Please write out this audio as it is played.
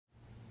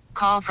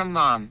Call from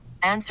mom.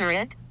 Answer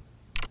it.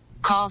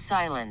 Call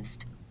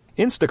silenced.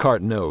 Instacart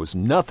knows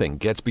nothing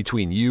gets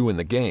between you and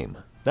the game.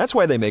 That's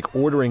why they make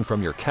ordering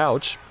from your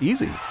couch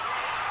easy.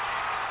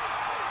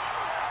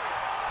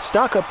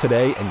 Stock up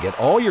today and get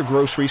all your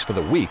groceries for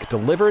the week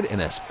delivered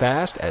in as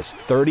fast as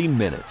 30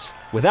 minutes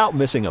without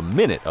missing a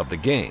minute of the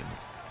game.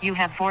 You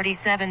have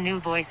 47 new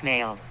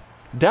voicemails.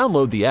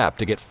 Download the app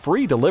to get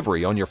free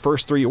delivery on your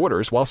first 3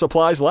 orders while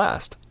supplies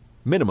last.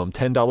 Minimum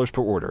 $10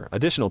 per order.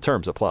 Additional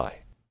terms apply.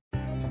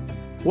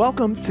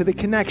 Welcome to The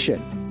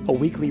Connection, a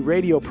weekly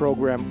radio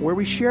program where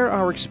we share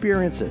our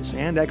experiences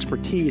and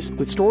expertise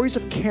with stories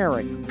of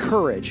caring,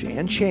 courage,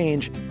 and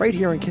change right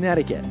here in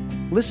Connecticut.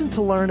 Listen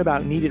to learn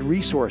about needed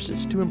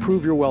resources to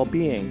improve your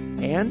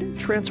well-being and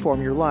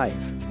transform your life.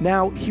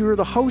 Now, here are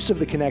the hosts of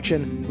The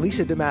Connection,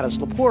 Lisa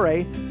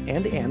DeMatteis-Lepore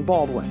and Ann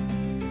Baldwin.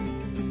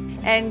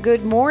 And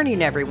good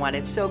morning, everyone.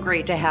 It's so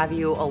great to have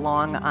you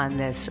along on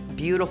this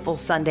beautiful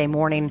Sunday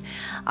morning.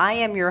 I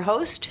am your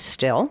host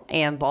still,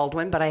 Ann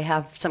Baldwin, but I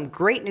have some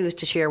great news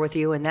to share with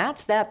you, and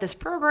that's that this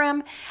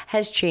program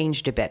has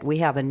changed a bit. We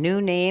have a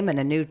new name and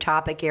a new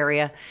topic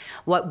area.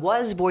 What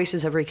was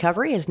Voices of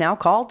Recovery is now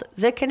called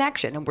The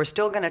Connection, and we're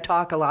still going to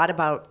talk a lot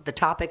about the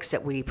topics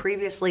that we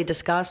previously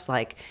discussed,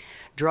 like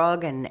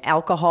drug and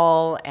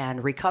alcohol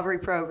and recovery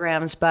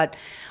programs, but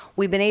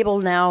we've been able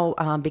now,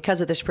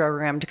 because of this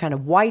program, to kind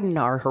of widen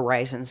our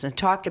horizons and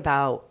talked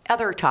about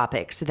other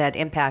topics that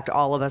impact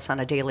all of us on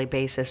a daily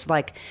basis,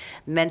 like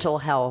mental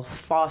health,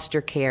 foster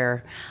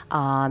care,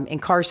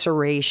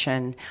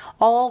 incarceration,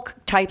 all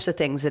types of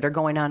things that are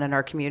going on in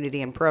our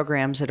community and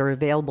programs that are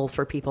available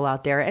for people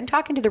out there, and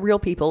talking to the real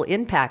people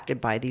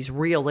impacted by these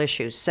real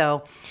issues.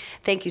 So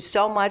thank you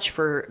so much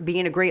for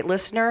being a great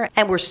listener.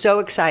 And we're so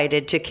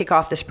excited to kick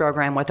off this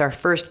program with our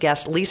first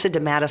guest, Lisa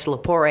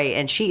DeMatteis-Lepore,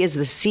 and she is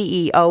the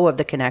CEO of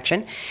The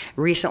Connection,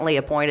 recently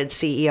appointed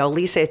CEO.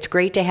 Lisa, it's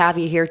great to have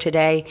you here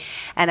today,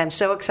 and I'm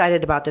so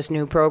excited about this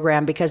new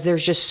program because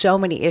there's just so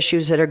many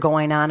issues that are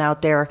going on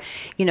out there.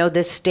 You know,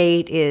 this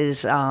state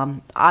is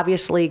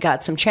obviously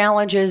got some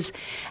challenges,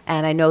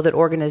 and I know that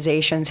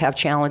organizations have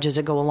challenges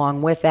that go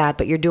along with that,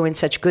 but you're doing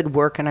such good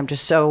work, and I'm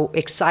just so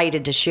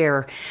excited to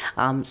share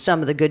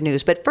some of the good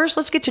news. But first,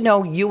 let's get to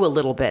know you a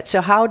little bit. So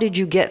how did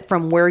you get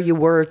from where you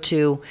were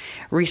to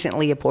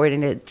recently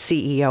appointed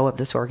CEO of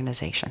this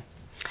organization?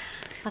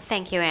 Well,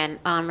 thank you, Ann.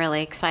 I'm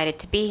really excited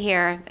to be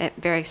here.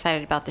 Very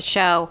excited about the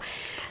show.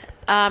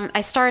 I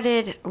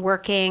started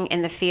working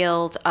in the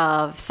field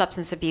of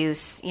substance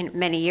abuse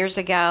many years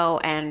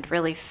ago, and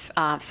really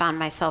found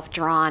myself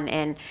drawn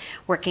in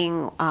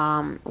working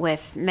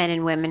with men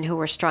and women who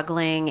were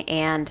struggling,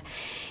 and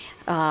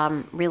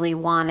really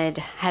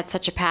had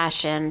such a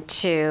passion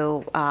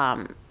to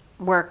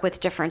work with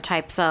different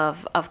types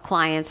of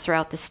clients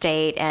throughout the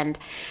state. And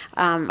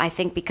I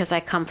think because I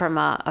come from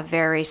a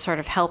very sort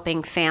of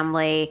helping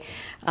family,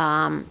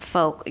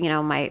 folk,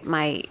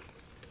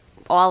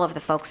 all of the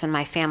folks in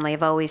my family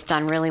have always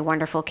done really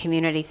wonderful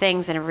community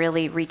things and have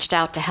really reached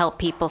out to help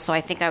people. So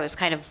I think I was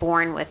kind of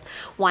born with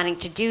wanting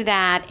to do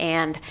that.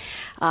 And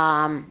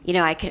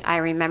I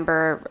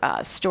remember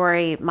a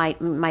story.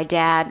 My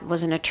dad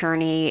was an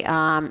attorney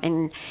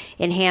in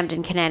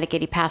Hamden,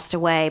 Connecticut. He passed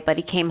away, but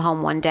he came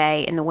home one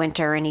day in the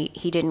winter, and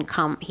he didn't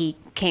come. He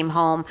came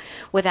home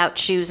without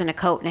shoes and a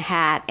coat and a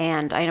hat.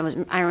 And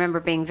I remember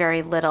being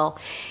very little,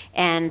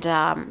 and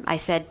I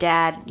said,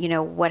 "Dad,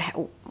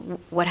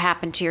 what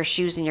happened to your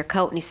shoes and your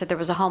coat?" And he said there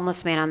was a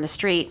homeless man on the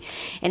street,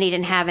 and he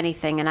didn't have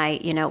anything. And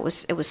it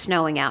was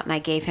snowing out, and I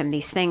gave him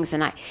these things.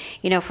 And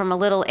from a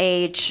little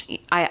age,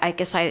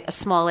 a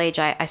small age,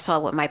 I saw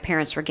what my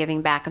parents were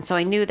giving back. And so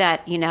I knew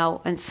that,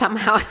 and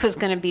somehow I was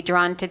going to be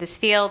drawn to this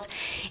field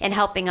and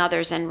helping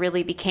others, and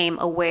really became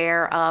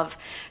aware of,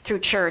 through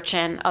church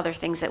and other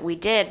things that we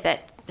did,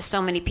 that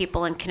so many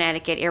people in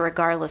Connecticut,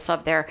 irregardless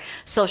of their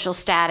social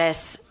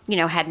status,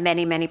 had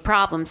many, many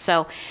problems.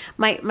 So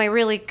my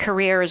really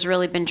career has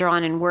really been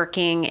drawn in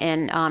working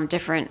in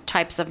different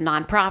types of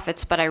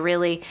nonprofits, but I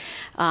really,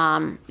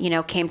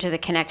 came to The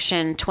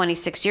Connection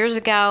 26 years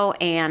ago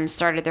and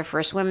started their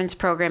first women's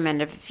program,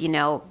 and have,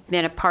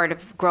 been a part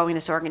of growing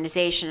this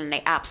organization, and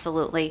I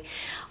absolutely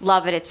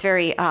love it. It's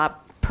very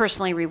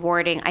personally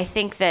rewarding. I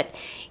think that,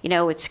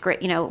 it's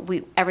great,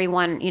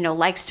 everyone,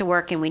 likes to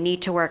work, and we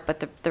need to work,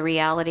 but the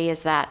reality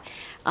is that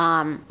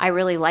I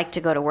really like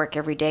to go to work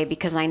every day,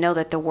 because I know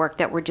that the work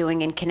that we're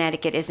doing in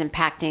Connecticut is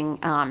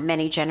impacting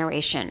many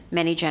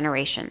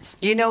generations.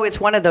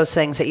 It's one of those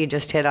things that you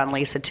just hit on,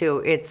 Lisa,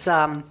 too. It's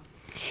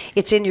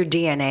in your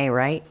DNA,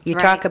 right? You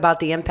Right. talk about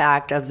the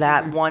impact of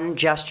that one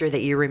gesture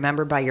that you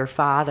remember by your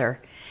father,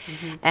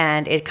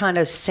 and it kind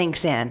of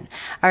sinks in.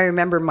 I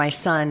remember my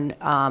son,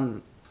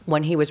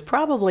 when he was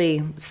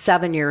probably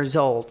 7 years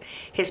old,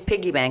 his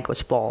piggy bank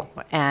was full.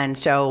 And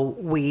so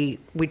we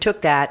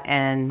took that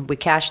and we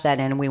cashed that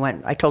in,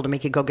 and I told him he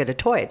could go get a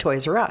toy at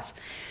Toys R Us.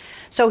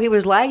 So he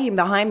was lagging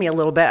behind me a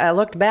little bit. I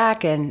looked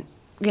back, and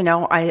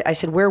I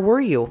said, where were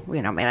you? I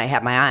mean, I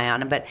had my eye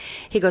on him, but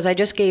he goes, I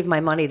just gave my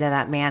money to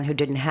that man who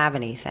didn't have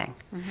anything.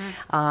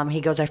 Mm-hmm.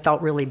 He goes, I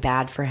felt really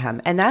bad for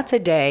him. And that's a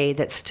day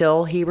that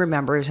still he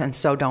remembers, and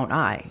so don't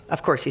I.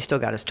 Of course, he still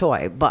got his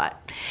toy, but,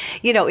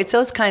 it's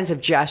those kinds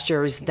of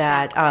gestures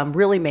that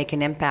really make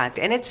an impact.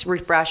 And it's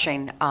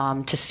refreshing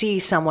to see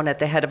someone at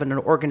the head of an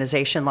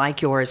organization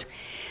like yours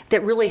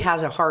that really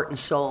has a heart and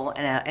soul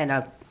and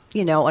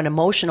an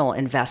emotional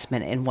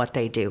investment in what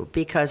they do,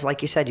 because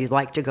like you said, you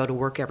like to go to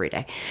work every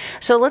day.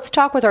 So let's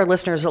talk with our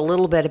listeners a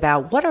little bit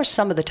about what are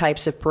some of the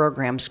types of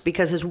programs,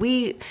 because as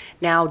we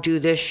now do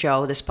this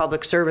show, this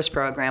public service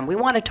program, we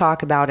want to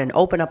talk about and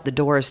open up the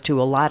doors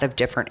to a lot of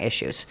different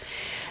issues.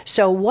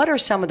 So what are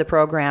some of the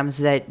programs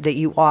that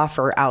you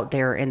offer out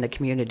there in the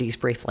communities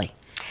briefly?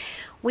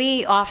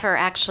 We offer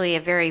actually a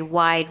very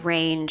wide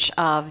range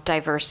of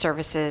diverse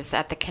services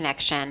at the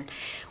Connection.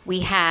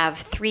 We have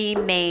 3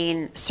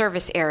 main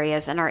service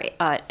areas in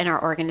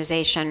our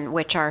organization,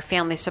 which are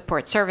family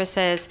support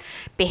services,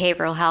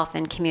 behavioral health,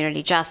 and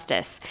community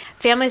justice.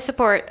 Family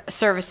support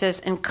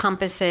services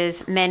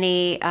encompasses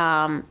many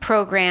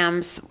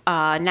programs,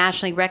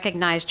 nationally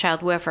recognized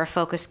child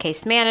welfare-focused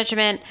case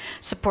management,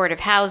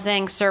 supportive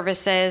housing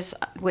services,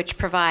 which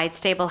provide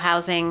stable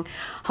housing,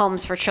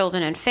 homes for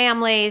children and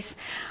families.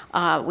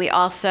 We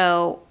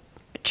also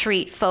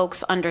treat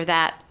folks under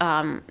that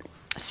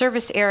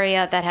service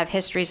area that have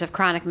histories of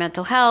chronic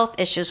mental health,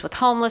 issues with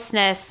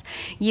homelessness,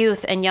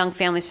 youth and young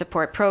family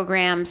support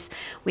programs.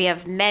 We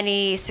have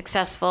many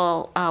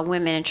successful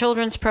women and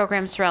children's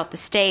programs throughout the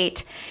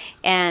state,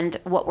 and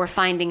what we're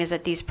finding is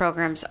that these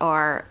programs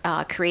are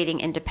creating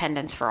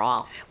independence for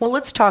all. Well,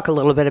 let's talk a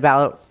little bit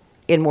about,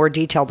 in more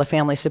detail, the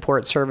family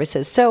support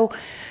services. So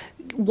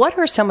what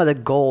are some of the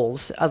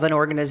goals of an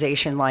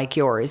organization like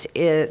yours?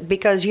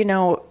 Because,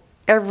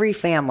 every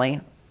family,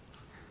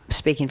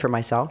 speaking for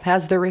myself,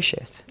 has their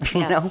issues.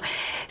 Yes.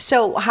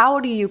 So how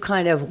do you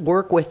kind of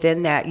work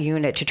within that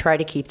unit to try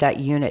to keep that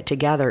unit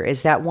together?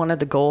 Is that one of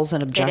the goals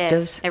and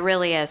objectives? It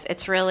really is.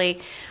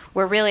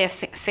 We're really a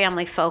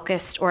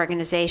family-focused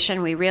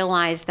organization. We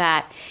realize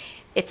that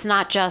it's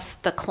not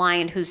just the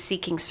client who's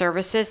seeking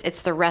services,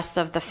 it's the rest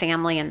of the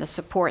family and the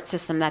support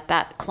system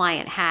that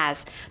client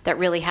has that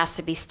really has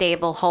to be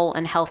stable, whole,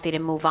 and healthy to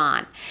move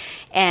on.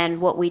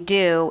 And what we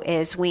do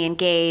is we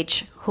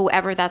engage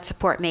whoever that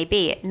support may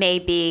be. It may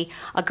be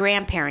a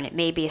grandparent, it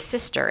may be a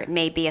sister, it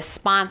may be a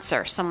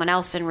sponsor, someone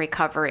else in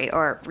recovery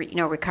or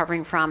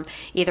recovering from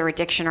either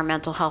addiction or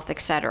mental health,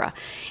 etc.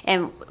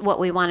 And what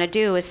we want to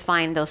do is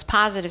find those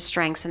positive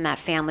strengths in that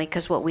family,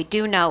 because what we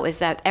do know is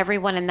that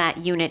everyone in that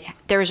unit,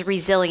 there's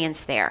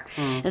resilience there.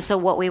 And so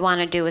what we want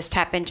to do is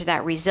tap into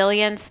that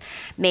resilience,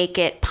 make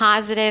it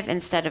positive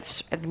instead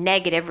of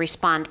negative,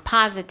 respond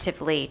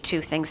positively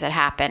to things that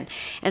happen.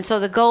 And so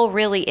the goal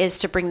really is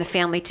to bring the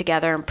family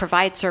together and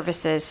provide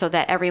services so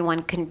that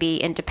everyone can be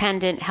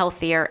independent,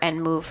 healthier,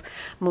 and move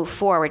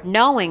forward,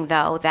 knowing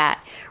though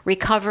that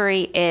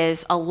recovery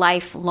is a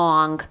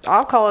lifelong,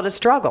 I'll call it a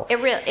struggle.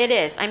 It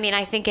is. I mean,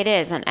 I think it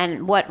is.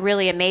 And what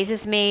really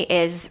amazes me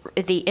is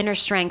the inner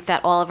strength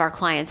that all of our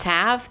clients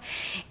have,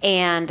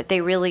 and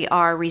they really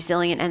are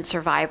resilient and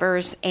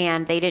survivors,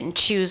 and they didn't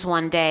choose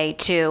one day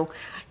to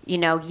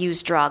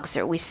use drugs.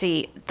 We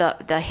see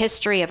the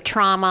history of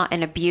trauma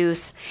and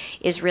abuse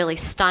is really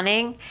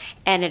stunning,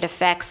 and it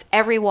affects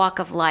every walk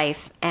of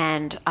life.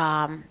 And,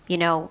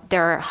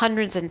 there are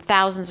hundreds and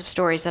thousands of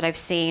stories that I've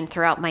seen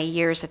throughout my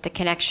years at the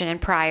Connection and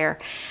prior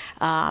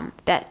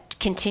that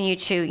continue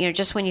to,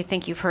 just when you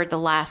think you've heard the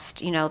last,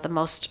 the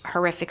most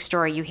horrific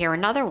story, you hear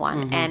another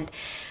one. Mm-hmm. And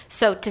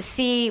so to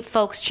see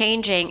folks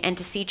changing and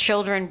to see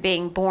children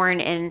being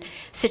born in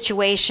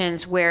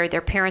situations where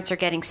their parents are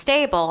getting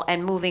stable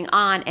and moving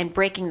on and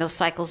breaking those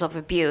cycles of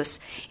abuse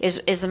is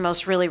the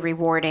most really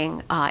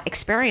rewarding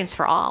experience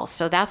for all.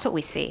 So that's what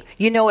we see.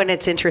 And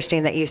it's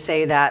interesting that you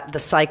say that, the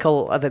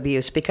cycle of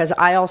abuse, because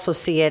I also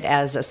see it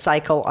as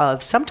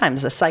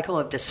sometimes a cycle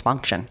of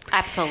dysfunction.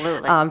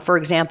 Absolutely. For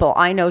example,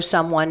 I know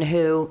someone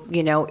who,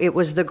 it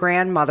was the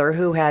grandmother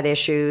who had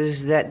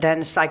issues that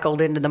then cycled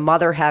into the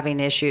mother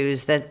having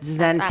issues that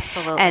then,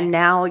 absolutely. And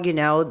now,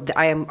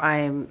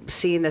 I'm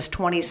seeing this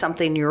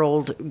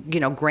 20-something-year-old,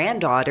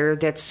 granddaughter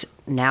that's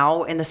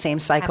now in the same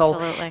cycle.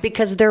 Absolutely.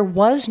 Because there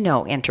was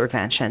no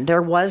intervention.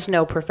 There was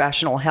no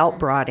professional help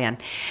brought in.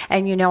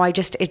 And,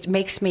 it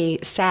makes me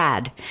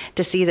sad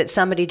to see that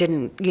somebody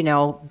didn't,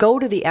 go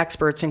to the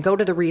experts and go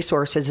to the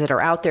resources that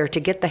are out there to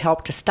get the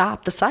help to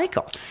stop the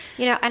cycle.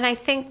 And I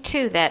think,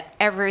 too, that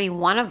every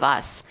one of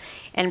us,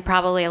 and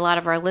probably a lot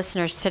of our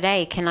listeners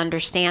today, can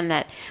understand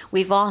that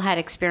we've all had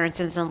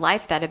experiences in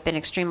life that have been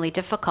extremely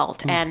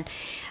difficult. And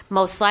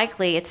most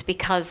likely it's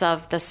because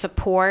of the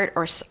support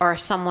or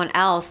someone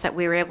else that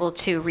we were able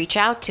to reach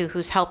out to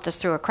who's helped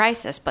us through a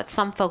crisis. But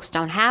some folks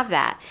don't have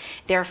that.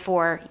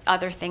 Therefore,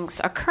 other things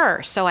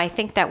occur. So I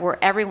think that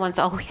everyone's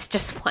always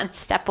just one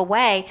step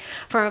away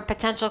from a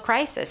potential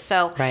crisis.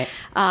 So right.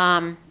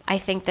 I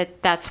think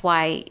that's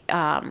why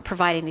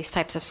providing these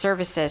types of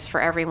services for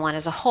everyone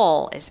as a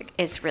whole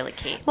is really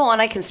key. Well,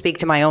 and I can speak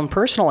to my own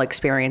personal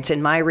experience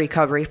in my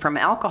recovery from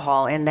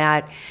alcohol in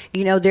that,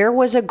 there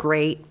was a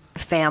great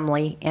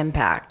family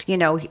impact.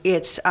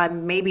 It's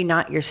maybe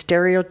not your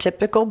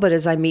stereotypical, but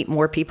as I meet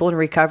more people in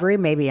recovery,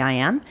 maybe I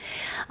am.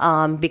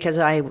 Because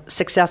I'm a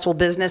successful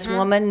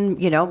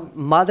businesswoman,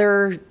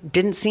 mother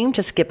didn't seem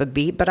to skip a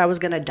beat, but I was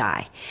going to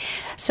die.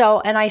 So,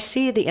 and I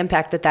see the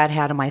impact that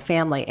had on my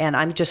family. And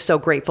I'm just so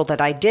grateful that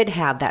I did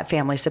have that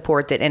family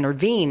support that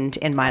intervened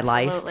in my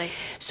Absolutely.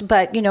 life. So,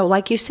 but,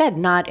 like you said,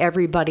 not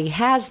everybody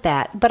has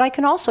that. But I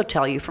can also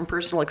tell you from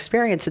personal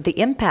experience that the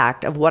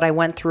impact of what I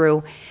went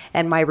through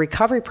and my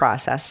recovery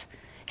process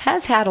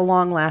has had a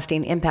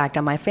long-lasting impact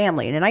on my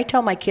family. And I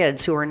tell my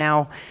kids who are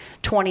now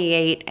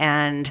 28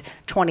 and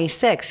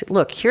 26,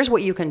 look, here's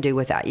what you can do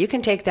with that. You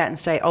can take that and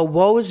say, oh,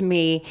 woe's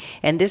me,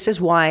 and this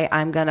is why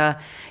I'm going to,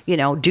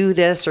 do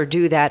this or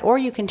do that. Or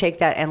you can take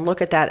that and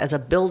look at that as a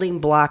building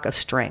block of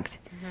strength.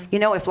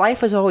 If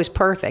life is always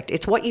perfect,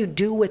 it's what you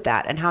do with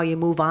that and how you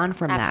move on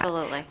from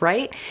Absolutely. that.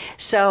 Right?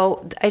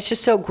 So it's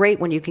just so great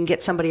when you can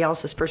get somebody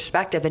else's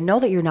perspective and know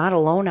that you're not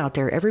alone out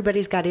there.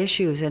 Everybody's got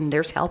issues and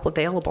there's help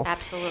available.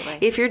 Absolutely.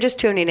 If you're just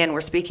tuning in,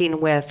 we're speaking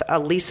with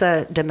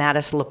Lisa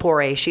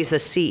DeMattis-Lepore. She's the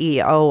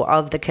CEO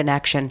of The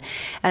Connection.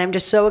 And I'm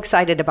just so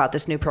excited about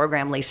this new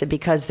program, Lisa,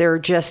 because there are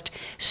just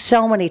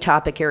so many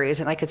topic areas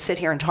and I could sit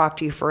here and talk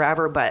to you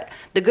forever. But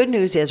the good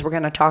news is we're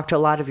going to talk to a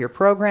lot of your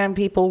program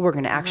people. We're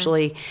going to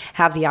actually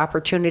have the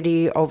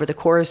opportunity over the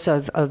course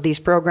of these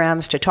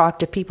programs to talk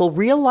to people,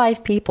 real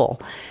life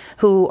people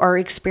who are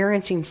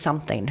experiencing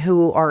something,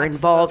 who are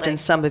involved in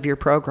some of your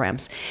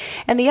programs.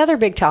 And the other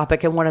big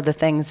topic and one of the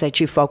things that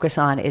you focus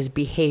on is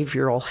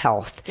behavioral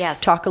health.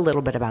 Yes. Talk a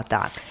little bit about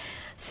that.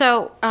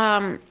 So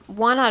 1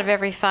 out of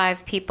every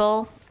 5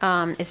 people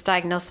is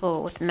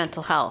diagnosable with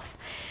mental health.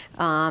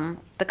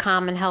 The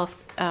common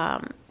health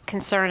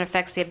concern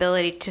affects the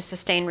ability to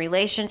sustain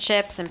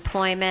relationships,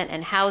 employment,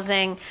 and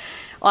housing.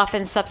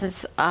 Often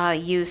substance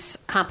use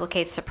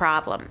complicates the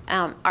problem.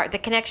 The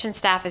Connection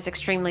staff is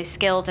extremely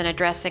skilled in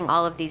addressing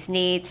all of these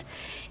needs.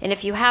 And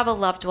if you have a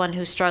loved one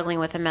who's struggling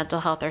with a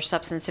mental health or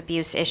substance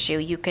abuse issue,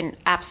 you can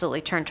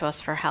absolutely turn to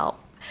us for help.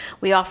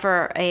 We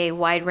offer a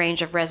wide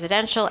range of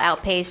residential,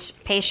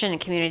 outpatient, and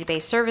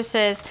community-based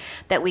services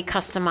that we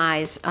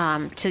customize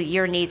to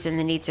your needs and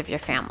the needs of your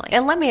family.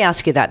 And let me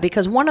ask you that,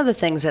 because one of the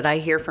things that I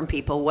hear from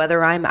people,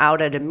 whether I'm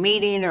out at a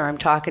meeting or I'm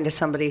talking to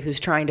somebody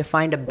who's trying to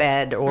find a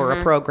bed or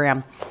a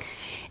program,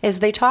 is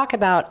they talk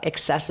about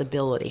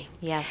accessibility.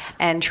 Yes.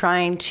 And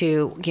trying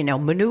to,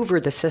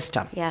 maneuver the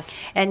system.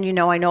 Yes. And,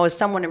 I know as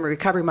someone in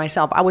recovery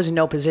myself, I was in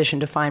no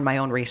position to find my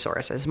own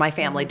resources. My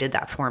family did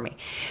that for me.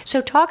 So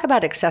talk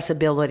about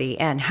accessibility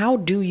and how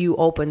do you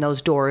open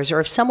those doors? Or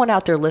if someone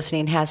out there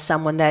listening has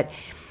someone that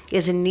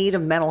is in need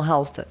of mental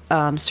health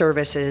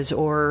services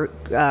or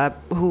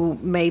who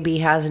maybe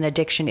has an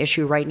addiction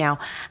issue right now,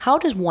 how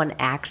does one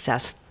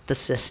access the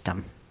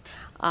system?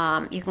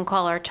 You can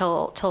call our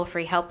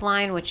toll-free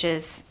helpline, which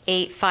is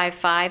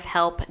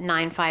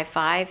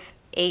 855-HELP-955,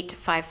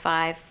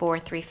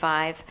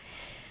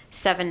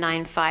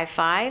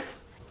 855-435-7955.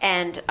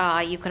 And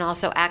you can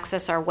also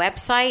access our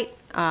website,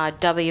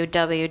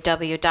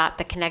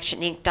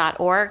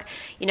 www.theconnectioninc.org.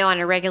 On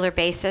a regular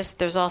basis,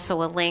 there's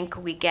also a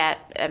link we get.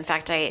 In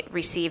fact, I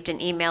received an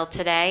email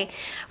today.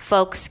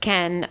 Folks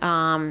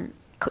can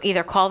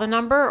either call the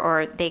number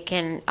or they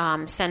can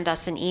send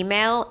us an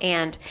email,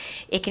 and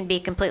it can be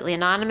completely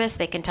anonymous.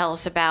 They can tell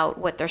us about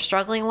what they're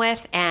struggling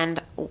with,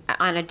 and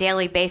on a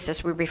daily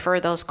basis we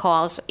refer those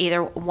calls.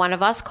 Either one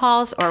of us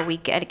calls or we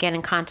get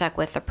in contact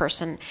with the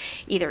person,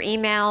 either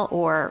email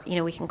or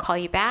we can call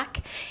you back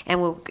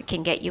and we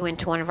can get you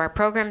into one of our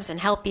programs and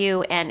help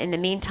you. And in the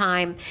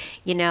meantime,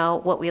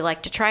 what we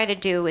like to try to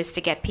do is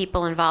to get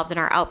people involved in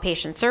our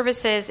outpatient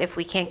services. If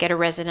we can't get a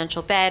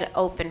residential bed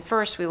open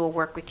first, we will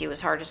work with you as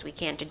hard as we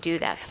can to do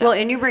that. So. Well,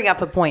 and you bring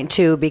up a point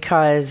too,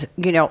 because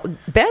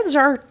beds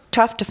are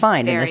tough to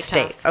find in the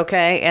state,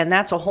 okay? And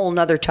that's a whole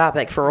nother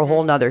topic for a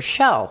whole nother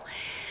show.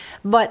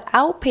 But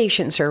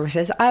outpatient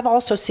services, I've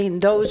also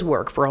seen those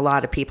work for a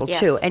lot of people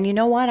too. And you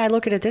know what? I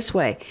look at it this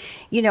way.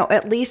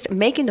 At least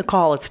making the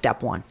call at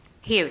step one.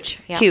 Huge.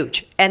 Yep.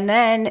 Huge. And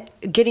then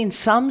getting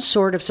some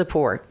sort of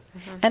support.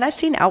 And I've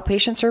seen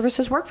outpatient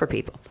services work for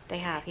people. They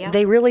have, yeah.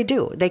 They really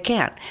do. They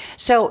can.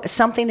 So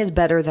something is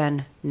better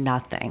than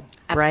nothing,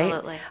 right?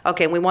 Absolutely.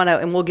 Okay,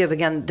 and we'll give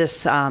again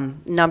this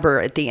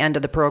number at the end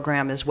of the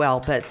program as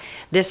well, but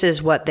this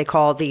is what they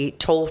call the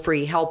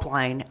toll-free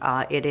helpline.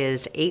 It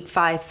is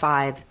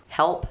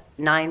 855-HELP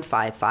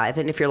 955.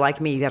 And if you're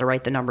like me, you got to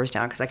write the numbers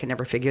down because I can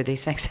never figure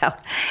these things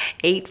out.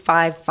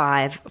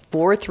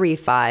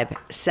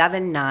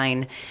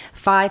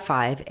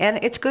 855-435-7955.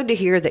 And it's good to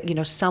hear that,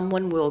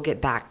 someone will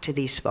get back to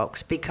these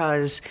folks,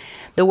 because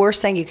the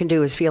worst thing you can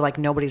do is feel like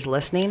nobody's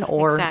listening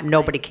or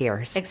nobody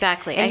cares.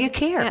 Exactly. And you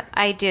care. Yeah,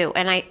 I do.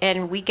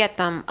 And we get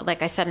them,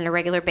 like I said, on a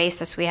regular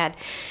basis. We had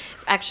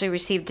actually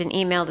received an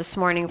email this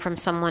morning from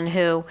someone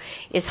who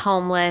is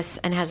homeless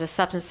and has a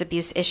substance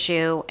abuse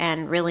issue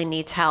and really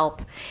needs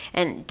help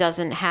and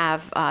doesn't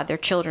have their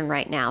children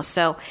right now.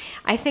 So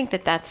I think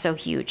that that's so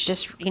huge.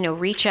 Just,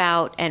 reach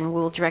out and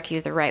we'll direct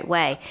you the right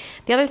way.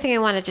 The other thing I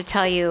wanted to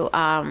tell you,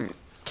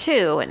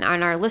 too, and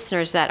on our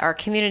listeners, that our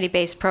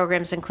community-based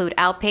programs include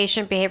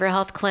outpatient behavioral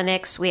health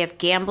clinics. We have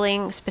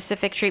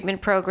gambling-specific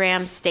treatment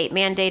programs,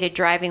 state-mandated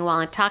driving while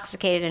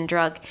intoxicated, and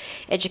drug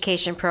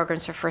education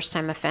programs for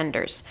first-time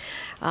offenders.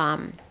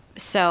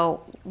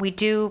 So we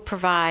do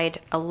provide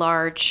a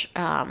large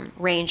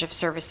range of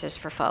services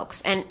for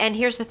folks. And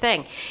here's the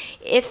thing.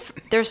 If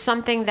there's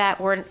something that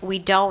we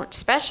don't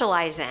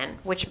specialize in,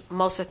 which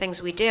most of the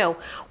things we do,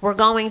 we're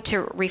going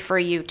to refer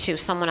you to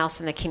someone else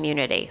in the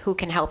community who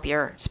can help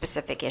your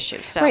specific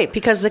issue. So, right,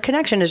 because the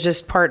connection is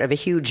just part of a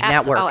huge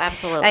network. Oh,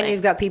 absolutely. And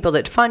you've got people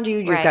that fund you,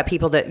 you've got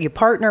people that you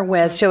partner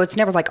with, so it's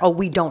never like, oh,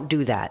 we don't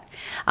do that.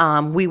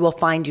 We will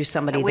find you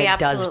somebody that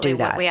does do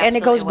that. And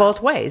it goes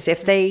both ways.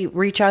 If they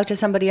reach out to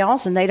somebody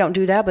else and they don't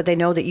do that, but they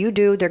know that you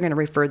do, they're going to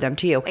refer them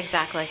to you.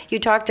 Exactly. You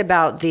talked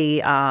about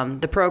the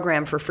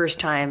program for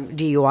first-time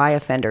DUI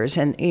offenders,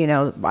 and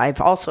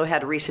I've also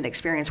had a recent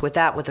experience with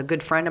that with a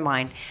good friend of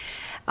mine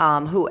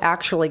who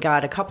actually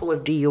got a couple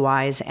of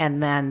DUIs,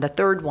 and then the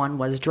third one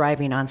was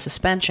driving on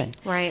suspension.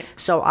 Right.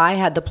 So I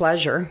had the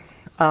pleasure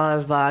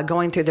of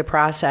going through the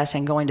process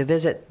and going to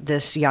visit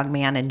this young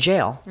man in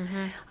jail.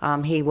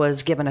 Mm-hmm. He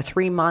was given a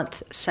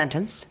 3-month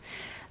sentence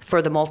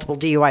for the multiple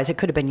DUIs. It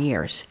could have been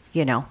years,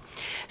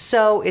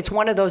 So it's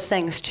one of those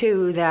things,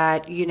 too,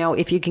 that,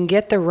 if you can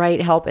get the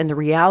right help and the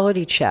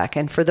reality check,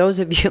 and for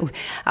those of you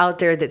out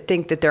there that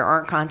think that there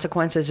aren't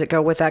consequences that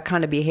go with that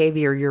kind of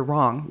behavior, you're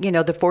wrong.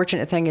 The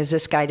fortunate thing is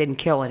this guy didn't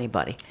kill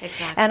anybody.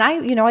 Exactly. And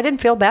I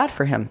didn't feel bad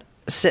for him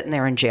sitting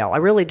there in jail. I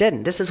really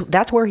didn't.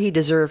 That's where he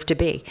deserved to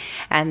be.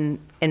 And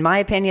in my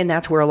opinion,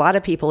 that's where a lot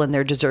of people in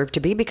there deserve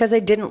to be, because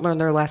they didn't learn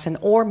their lesson,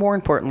 or more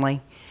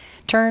importantly,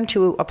 turn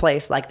to a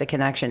place like The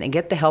Connection and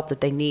get the help that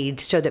they need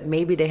so that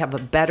maybe they have a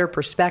better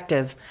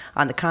perspective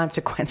on the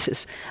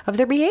consequences of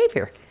their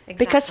behavior.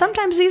 Exactly. Because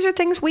sometimes these are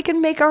things we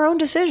can make our own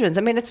decisions.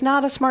 I mean, it's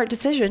not a smart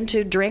decision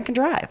to drink and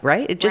drive,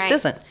 right? It just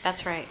isn't.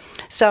 That's right.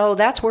 So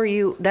that's where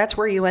you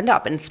end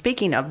up. And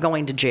speaking of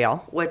going to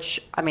jail,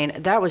 which,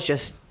 that was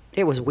just,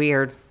 it was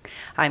weird.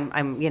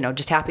 I'm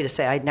just happy to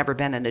say I'd never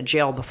been in a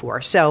jail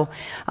before. So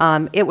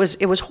it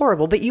was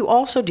horrible. But you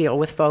also deal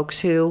with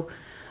folks who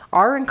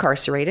are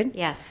incarcerated,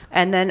 yes,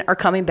 and then are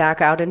coming back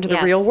out into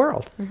the real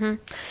world. Mm-hmm.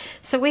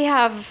 So we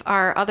have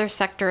our other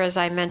sector, as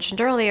I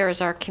mentioned earlier,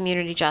 is our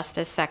community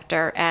justice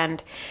sector,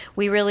 and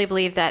we really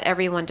believe that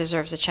everyone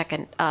deserves a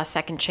second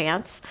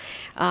chance.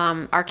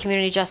 Our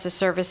community justice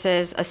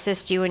services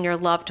assist you and your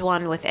loved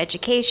one with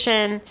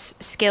education,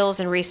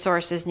 skills, and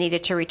resources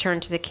needed to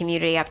return to the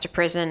community after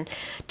prison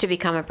to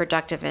become a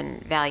productive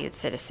and valued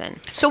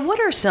citizen. So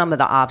what are some of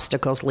the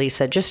obstacles,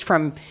 Lisa, just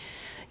from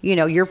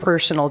your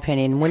personal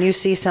opinion, when you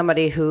see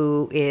somebody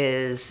who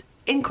is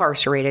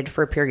incarcerated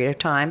for a period of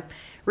time,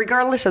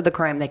 regardless of the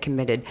crime they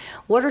committed,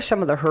 what are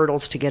some of the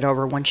hurdles to get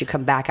over once you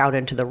come back out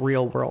into the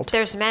real world?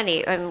 There's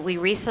many. We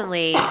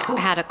recently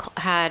had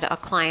a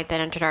client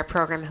that entered our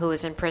program who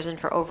was in prison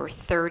for over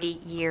 30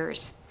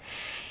 years.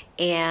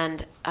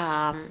 And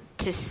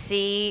to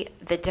see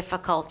the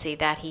difficulty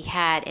that he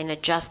had in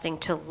adjusting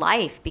to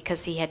life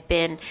because he had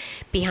been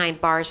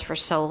behind bars for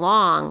so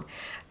long,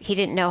 he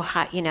didn't know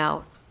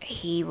how,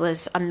 he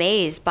was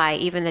amazed by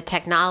even the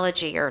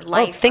technology or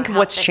life. Oh, think of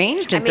what's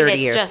changed in 30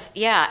 years. Just,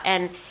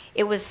 and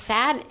it was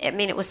sad.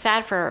 It was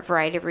sad for a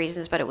variety of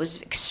reasons, but it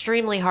was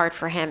extremely hard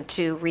for him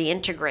to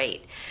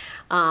reintegrate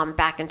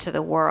back into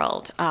the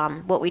world.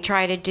 What we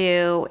try to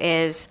do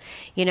is,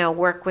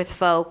 work with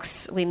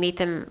folks. We meet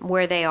them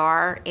where they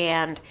are,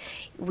 and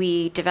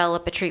we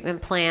develop a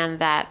treatment plan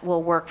that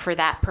will work for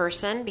that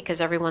person because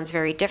everyone's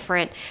very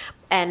different.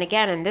 And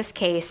again, in this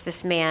case,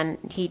 this man,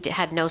 he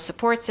had no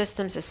support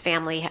systems. His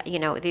family,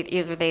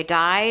 either they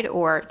died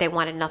or they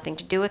wanted nothing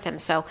to do with him.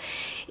 So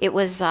it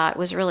was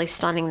really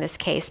stunning, this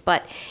case.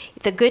 But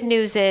the good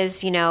news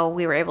is, we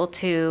were able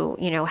to,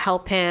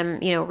 help him,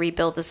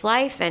 rebuild his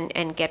life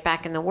and get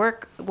back in the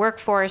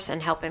workforce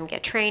and help him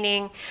get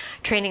training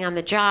on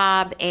the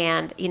job.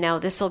 And,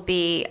 this will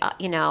be,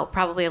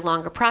 probably a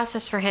longer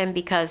process for him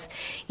because,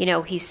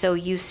 he's so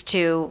used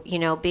to,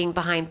 being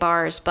behind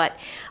bars. But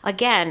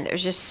again,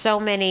 there's just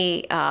so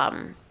many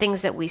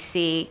things that we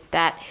see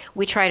that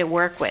we try to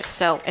work with.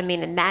 So,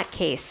 in that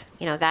case,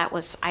 that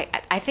was,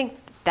 I think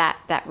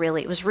that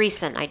really, it was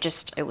recent.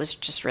 It was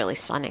just really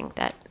stunning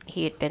that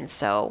he had been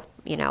so,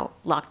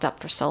 locked up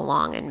for so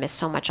long and missed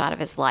so much out of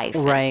his life.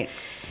 Right.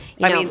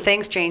 I mean,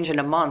 things change in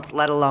a month,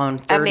 let alone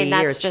 30 years.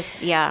 That's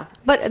just, yeah.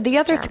 But the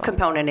other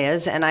component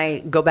is, and I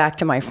go back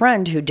to my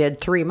friend who did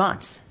 3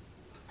 months.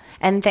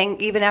 And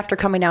even after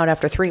coming out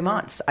after 3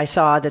 months, I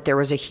saw that there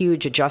was a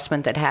huge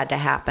adjustment that had to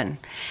happen.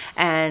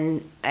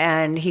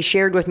 And he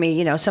shared with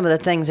me, some of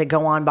the things that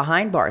go on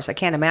behind bars. I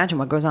can't imagine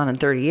what goes on in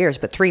 30 years,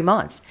 but 3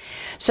 months.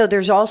 So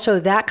there's also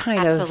that kind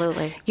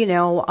Absolutely.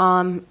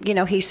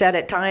 of, he said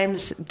at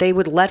times they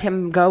would let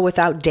him go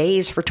without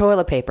days for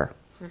toilet paper.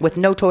 With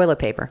no toilet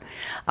paper.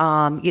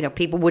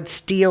 People would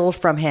steal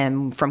from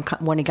him from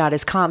when he got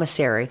his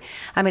commissary.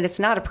 I mean, it's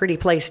not a pretty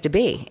place to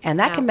be. And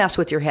that can mess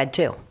with your head,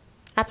 too.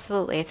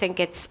 Absolutely. I think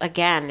it's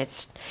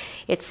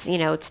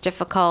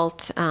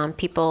difficult.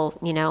 People,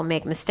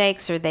 make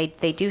mistakes or they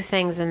do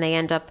things and they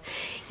end up,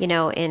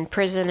 in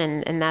prison.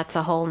 And that's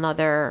a whole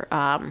nother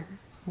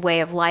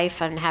way of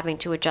life and having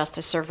to adjust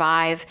to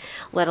survive,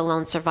 let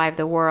alone survive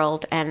the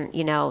world. And,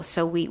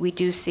 so we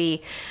do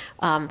see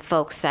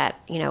folks that,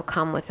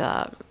 come with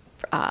a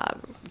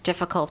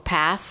difficult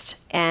past,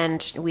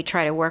 and we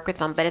try to work with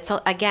them. But it's,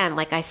 again,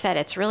 like I said,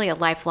 it's really a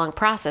lifelong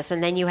process.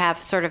 And then you have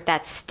sort of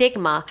that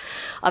stigma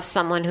of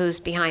someone who's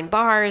behind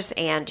bars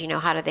and,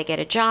 how do they get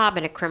a job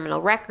and a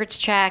criminal records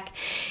check.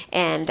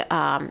 And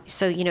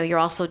so, you're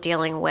also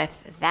dealing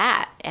with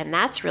that. And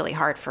that's really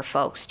hard for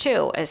folks,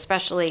 too,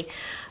 especially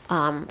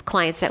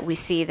clients that we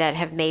see that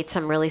have made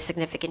some really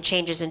significant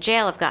changes in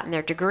jail, have gotten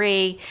their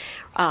degree,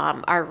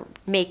 are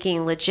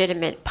making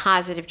legitimate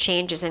positive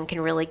changes and can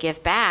really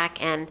give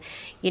back. And,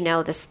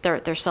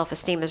 their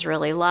self-esteem is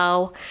really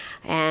low,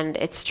 and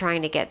it's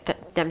trying to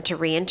get them to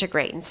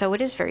reintegrate. And so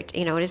it is it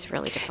is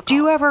really difficult. Do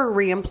you ever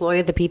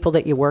reemploy the people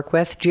that you work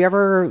with? Do you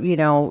ever,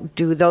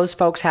 do those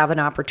folks have an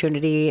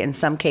opportunity in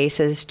some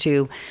cases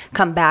to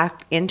come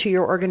back into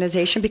your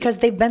organization because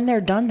they've been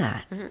there, done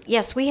that? Mm-hmm.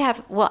 Yes, we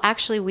have. Well,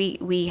 actually,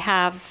 we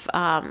have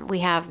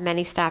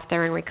many staff that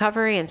are in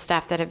recovery and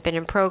staff that have been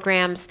in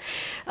programs.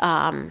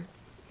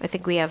 I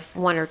think we have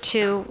 1 or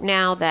 2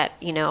 now that,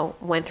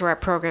 went through our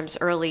programs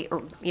early,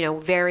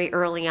 very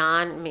early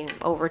on,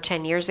 over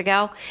 10 years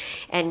ago.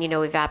 And,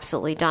 we've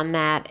absolutely done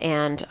that.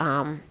 And,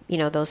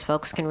 those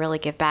folks can really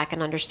give back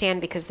and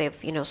understand because they've,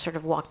 sort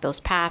of walked those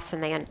paths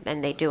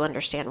and they do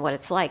understand what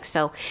it's like.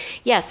 So,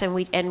 yes, and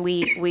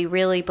we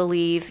really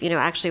believe,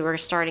 actually we're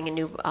starting a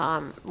new,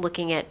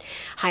 looking at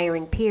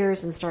hiring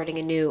peers and starting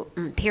a new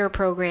peer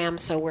program.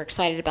 So we're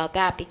excited about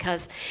that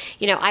because,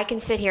 I can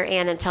sit here,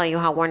 Ann, and tell you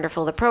how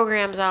wonderful the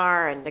programs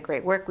are and the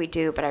great work we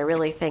do, but I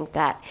really think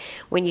that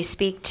when you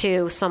speak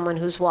to someone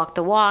who's walked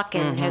the walk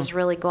and has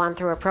really gone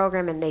through a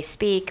program and they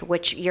speak,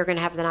 which you're going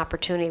to have an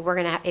opportunity, we're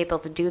going to be able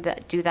to do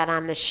that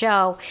on this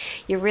show,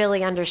 you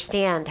really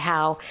understand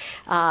how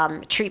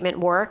treatment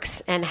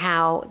works and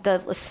how the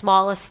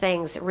smallest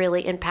things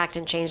really impact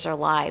and change their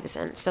lives.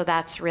 And so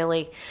that's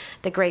really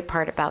the great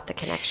part about the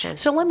connection.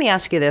 So let me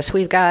ask you this.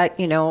 We've got,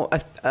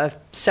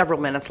 several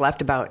minutes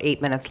left, about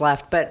 8 minutes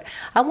left, but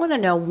I want to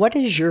know, what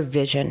is your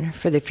vision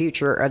for the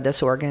future of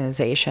this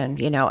organization,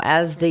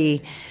 as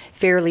the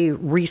fairly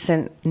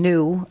recent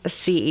new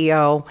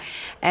CEO?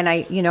 And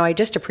I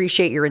just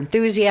appreciate your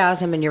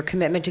enthusiasm and your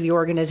commitment to the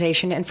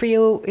organization. And for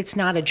you, it's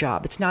not a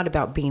job. It's not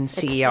about being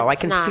CEO. I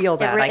can feel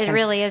that. It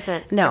really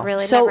isn't. No. It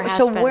really never has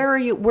been. Where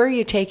are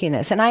you taking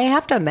this? And I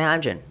have to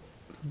imagine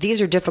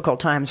these are difficult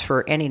times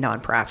for any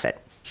nonprofit,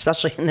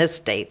 especially in this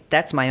state.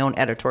 That's my own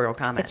editorial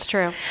comment. It's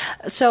true.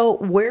 So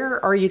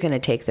where are you going to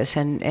take this,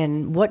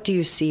 and what do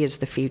you see as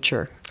the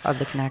future of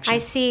the connection? I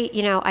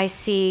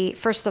see,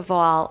 first of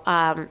all,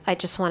 I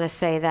just want to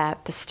say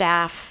that the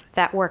staff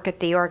that work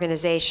at the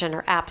organization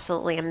are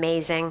absolutely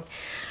amazing.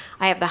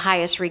 I have the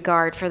highest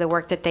regard for the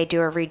work that they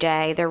do every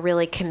day. They're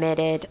really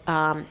committed.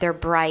 They're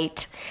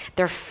bright.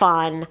 They're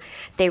fun.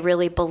 They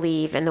really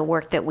believe in the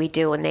work that we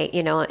do, and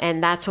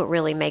and that's what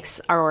really makes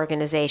our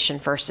organization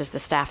versus the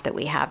staff that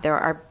we have.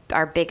 They're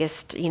our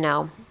biggest,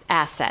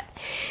 asset.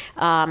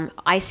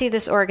 I see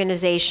this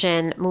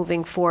organization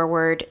moving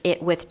forward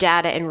with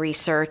data and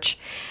research,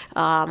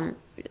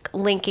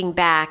 linking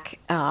back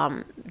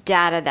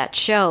data that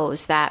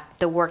shows that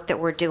the work that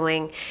we're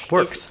doing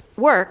works,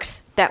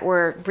 that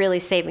we're really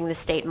saving the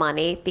state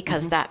money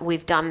because that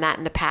we've done that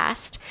in the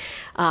past.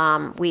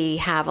 We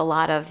have a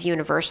lot of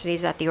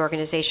universities that the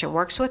organization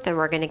works with, and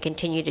we're going to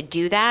continue to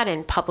do that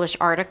and publish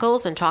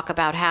articles and talk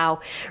about how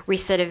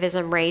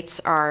recidivism rates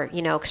are,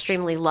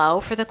 extremely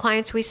low for the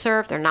clients we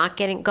serve. They're not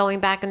going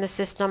back in the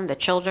system. The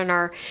children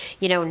are,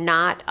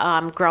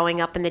 not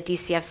growing up in the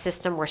DCF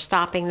system. We're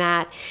stopping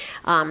that,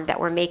 that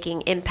we're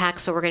making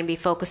impacts. So we're going to be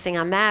focusing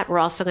on that. We're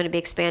also going to be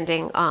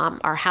expanding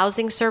our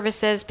housing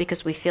services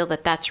because we feel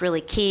that that's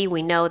really key.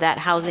 We know that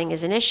housing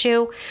is an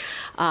issue.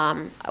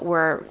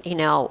 We're,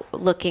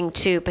 looking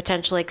to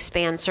potentially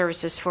expand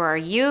services for our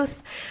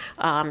youth,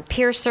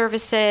 peer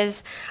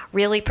services,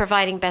 really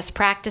providing best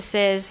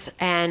practices,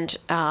 and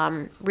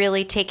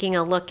really taking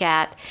a look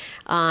at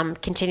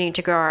continuing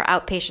to grow our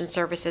outpatient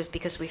services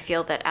because we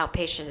feel that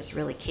outpatient is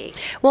really key.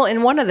 Well,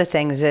 and one of the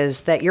things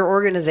is that your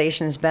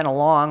organization has been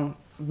along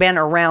been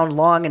around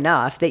long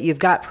enough that you've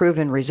got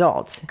proven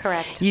results.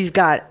 Correct. You've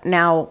got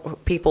now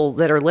people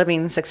that are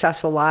living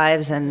successful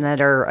lives and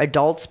that are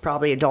adults,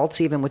 probably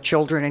adults even with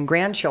children and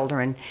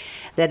grandchildren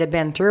that have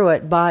been through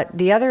it. But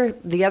the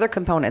other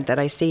component that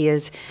I see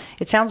is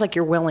it sounds like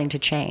you're willing to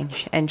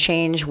change and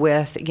change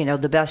with,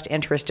 the best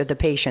interest of the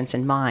patients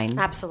in mind.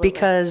 Absolutely.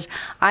 Because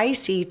I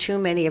see too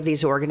many of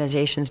these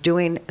organizations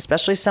doing,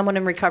 especially someone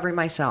in recovery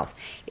myself,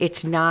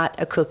 it's not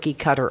a cookie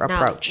cutter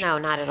approach. No,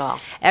 not at all.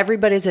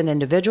 Everybody's an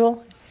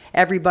individual.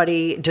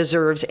 Everybody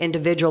deserves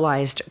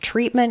individualized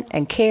treatment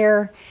and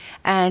care,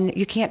 and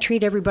you can't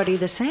treat everybody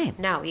the same.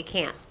 No, you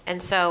can't. And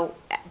so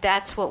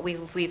that's what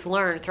we've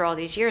learned through all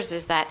these years,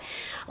 is that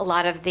a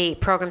lot of the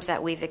programs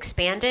that we've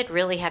expanded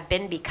really have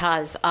been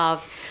because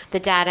of the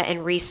data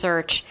and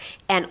research,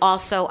 and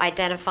also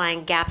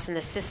identifying gaps in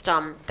the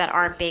system that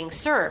aren't being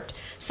served.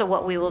 So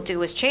what we will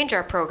do is change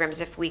our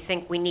programs if we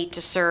think we need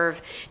to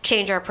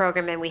change our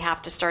program, and we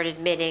have to start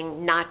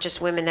admitting not just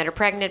women that are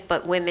pregnant,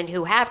 but women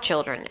who have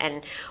children,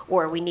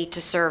 or we need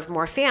to serve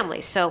more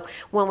families. So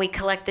when we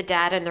collect the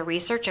data and the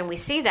research and we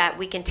see that,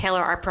 we can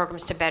tailor our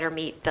programs to better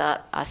meet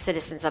the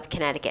citizens of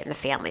Connecticut and the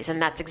families,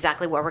 and that's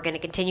exactly what we're going to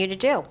continue to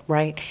do.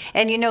 Right.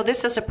 And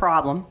this is a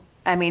problem.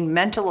 I mean,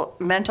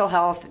 mental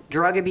health,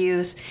 drug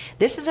abuse,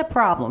 this is a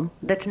problem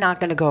that's not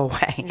going to go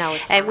away. No,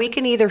 it's and not. we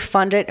can either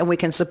fund it and we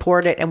can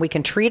support it and we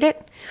can treat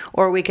it,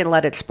 or we can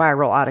let it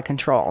spiral out of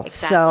control.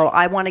 Exactly. So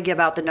I want to give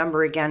out the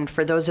number again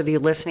for those of you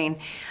listening.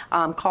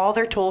 Call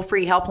their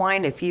toll-free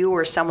helpline if you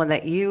or someone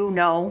that you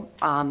know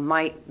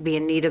might be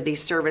in need of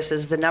these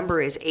services. The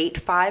number is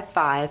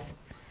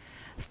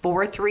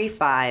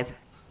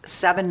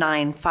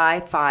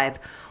 855-435-7955,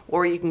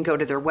 or you can go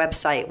to their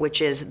website,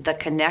 which is The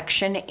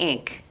Connection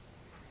Inc.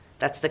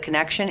 That's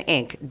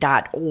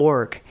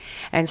theconnectioninc.org.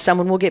 And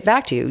someone will get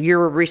back to you.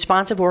 You're a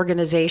responsive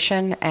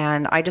organization,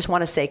 and I just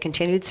want to say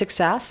continued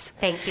success.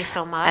 Thank you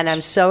so much. And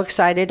I'm so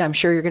excited. I'm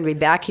sure you're going to be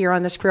back here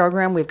on this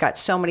program. We've got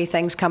so many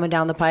things coming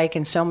down the pike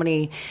and so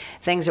many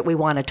things that we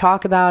want to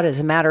talk about. As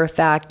a matter of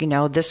fact,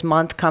 this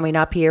month coming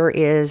up here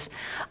is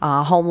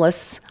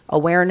Homeless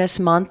Awareness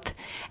Month.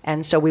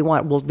 And so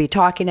we'll be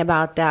talking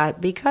about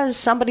that because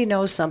somebody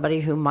knows somebody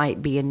who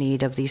might be in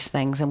need of these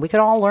things, and we can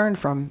all learn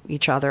from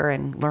each other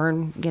and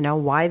learn,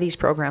 why these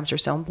programs are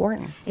so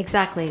important.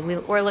 Exactly.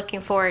 We're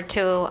looking forward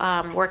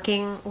to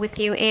working with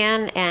you,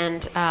 Ann,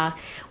 and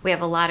we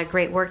have a lot of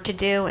great work to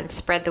do and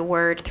spread the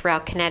word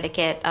throughout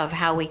Connecticut of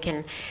how we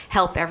can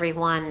help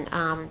everyone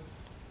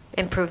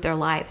improve their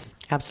lives.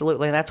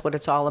 Absolutely. That's what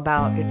it's all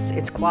about.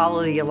 It's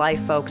quality of life,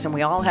 folks, and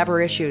we all have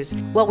our issues.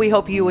 Well, we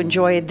hope you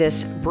enjoyed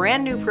this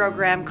brand new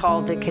program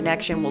called The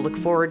Connection. We'll look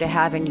forward to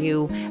having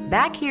you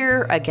back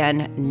here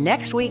again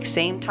next week,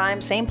 same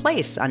time, same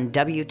place on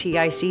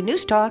WTIC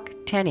News Talk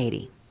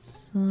 1080.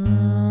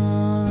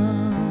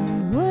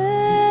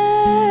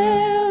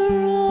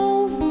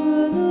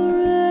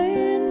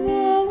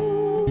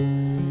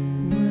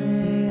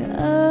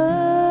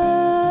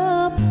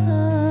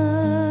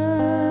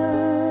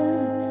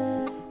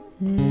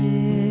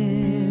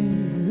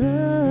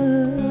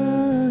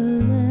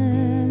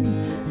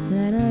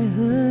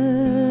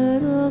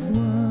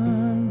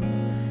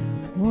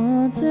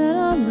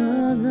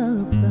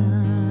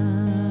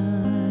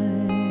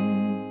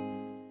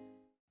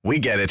 We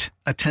get it.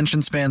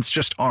 Attention spans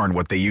just aren't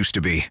what they used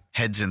to be.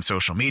 Heads in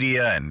social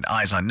media and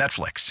eyes on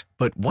Netflix.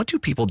 But what do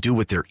people do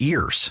with their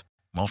ears?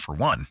 Well, for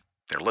one,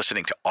 they're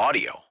listening to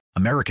audio.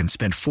 Americans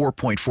spend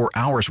 4.4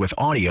 hours with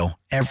audio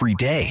every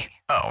day.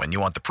 Oh, and you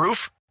want the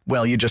proof?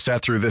 Well, you just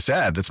sat through this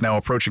ad that's now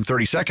approaching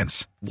 30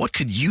 seconds. What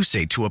could you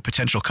say to a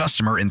potential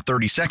customer in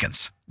 30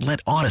 seconds?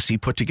 Let Odyssey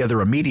put together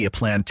a media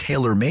plan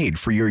tailor-made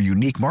for your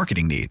unique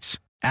marketing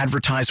needs.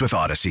 Advertise with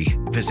Odyssey.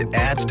 Visit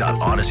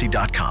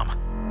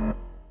ads.odyssey.com.